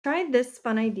Tried this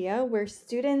fun idea where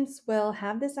students will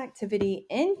have this activity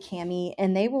in Kami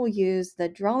and they will use the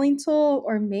drawing tool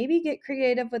or maybe get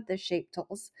creative with the shape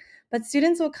tools. But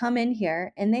students will come in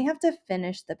here and they have to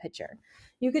finish the picture.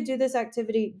 You could do this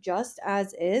activity just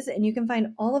as is, and you can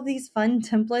find all of these fun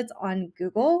templates on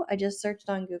Google. I just searched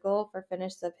on Google for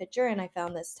finish the picture and I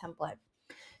found this template.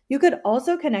 You could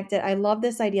also connect it. I love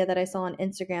this idea that I saw on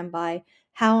Instagram by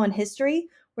How on History,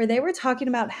 where they were talking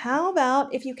about how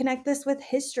about if you connect this with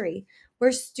history,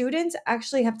 where students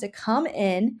actually have to come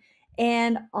in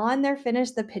and on their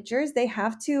finish the pictures, they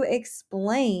have to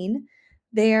explain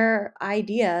their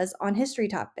ideas on history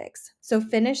topics. So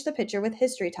finish the picture with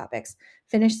history topics.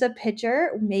 Finish the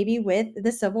picture maybe with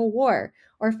the Civil War,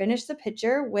 or finish the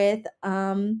picture with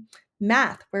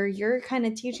math, where you're kind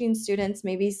of teaching students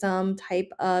maybe some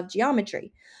type of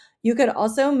geometry. You could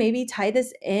also maybe tie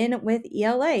this in with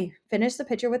ELA, finish the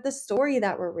picture with the story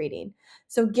that we're reading.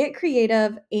 So get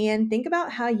creative and think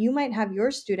about how you might have your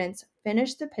students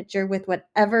finish the picture with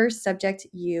whatever subject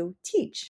you teach.